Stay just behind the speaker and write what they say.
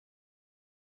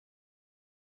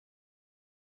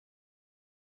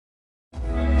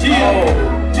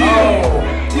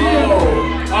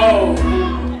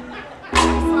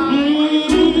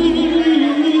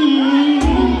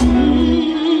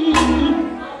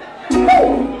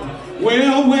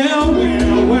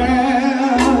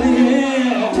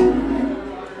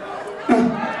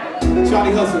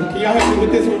Y'all help me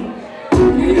with this one.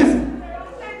 Listen.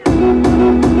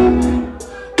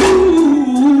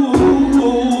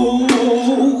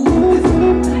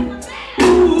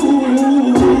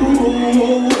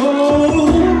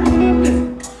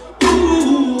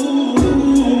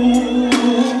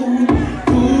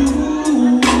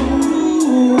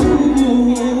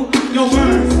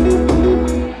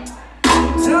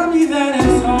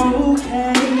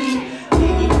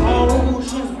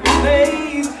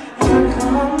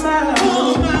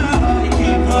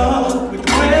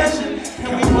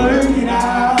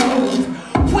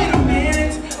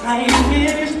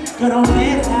 But on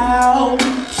it out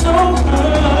so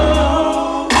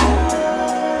cold,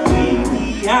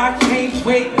 baby, I can't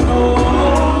wait no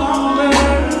longer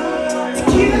to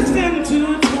kiss and to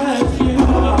touch you.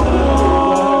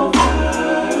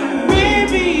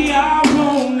 Baby, I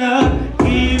wanna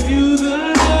give you the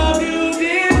love you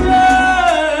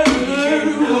deserve.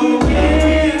 You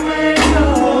can't wait no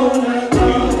longer.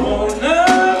 You wanna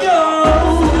go.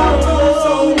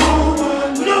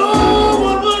 No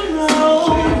one would know.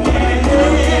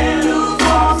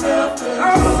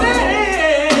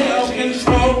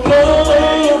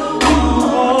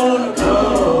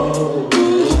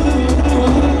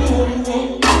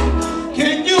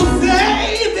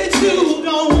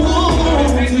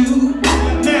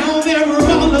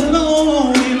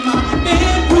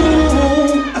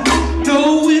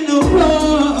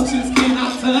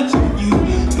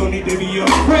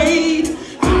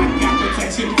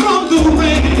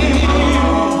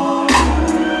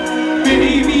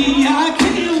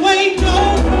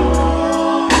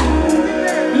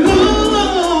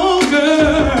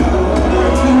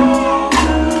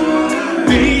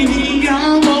 Baby, I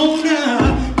wanna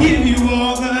give you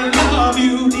all the love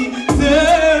you need.